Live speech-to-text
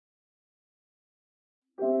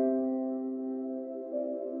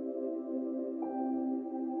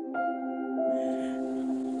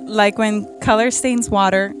Like when color stains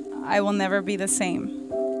water, I will never be the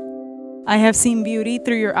same. I have seen beauty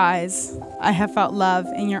through your eyes. I have felt love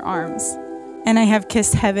in your arms. And I have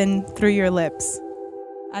kissed heaven through your lips.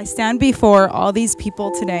 I stand before all these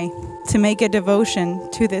people today to make a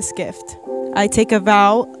devotion to this gift. I take a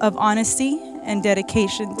vow of honesty and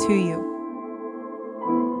dedication to you.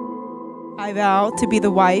 I vow to be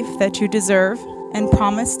the wife that you deserve and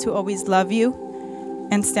promise to always love you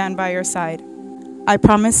and stand by your side. I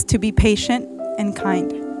promise to be patient and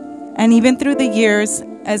kind. And even through the years,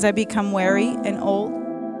 as I become weary and old,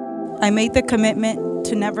 I make the commitment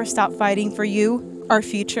to never stop fighting for you, our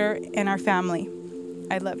future, and our family.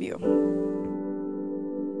 I love you.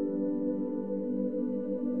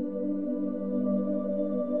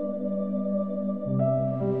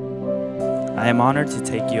 I am honored to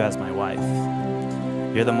take you as my wife.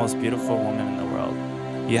 You're the most beautiful woman in the world.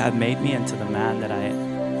 You have made me into the man that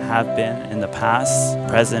I have been in the past,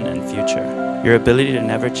 present, and future. Your ability to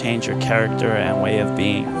never change your character and way of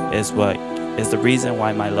being is the reason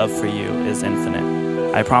why my love for you is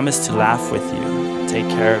infinite. I promise to laugh with you, take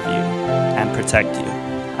care of you, and protect you.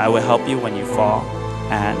 I will help you when you fall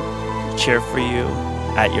and cheer for you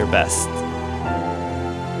at your best.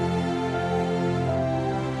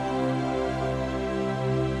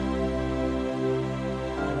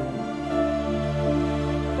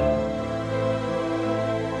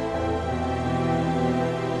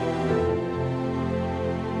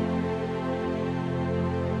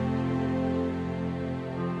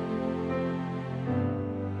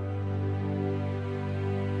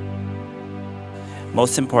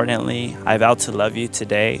 Most importantly, I vow to love you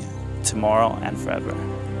today, tomorrow, and forever.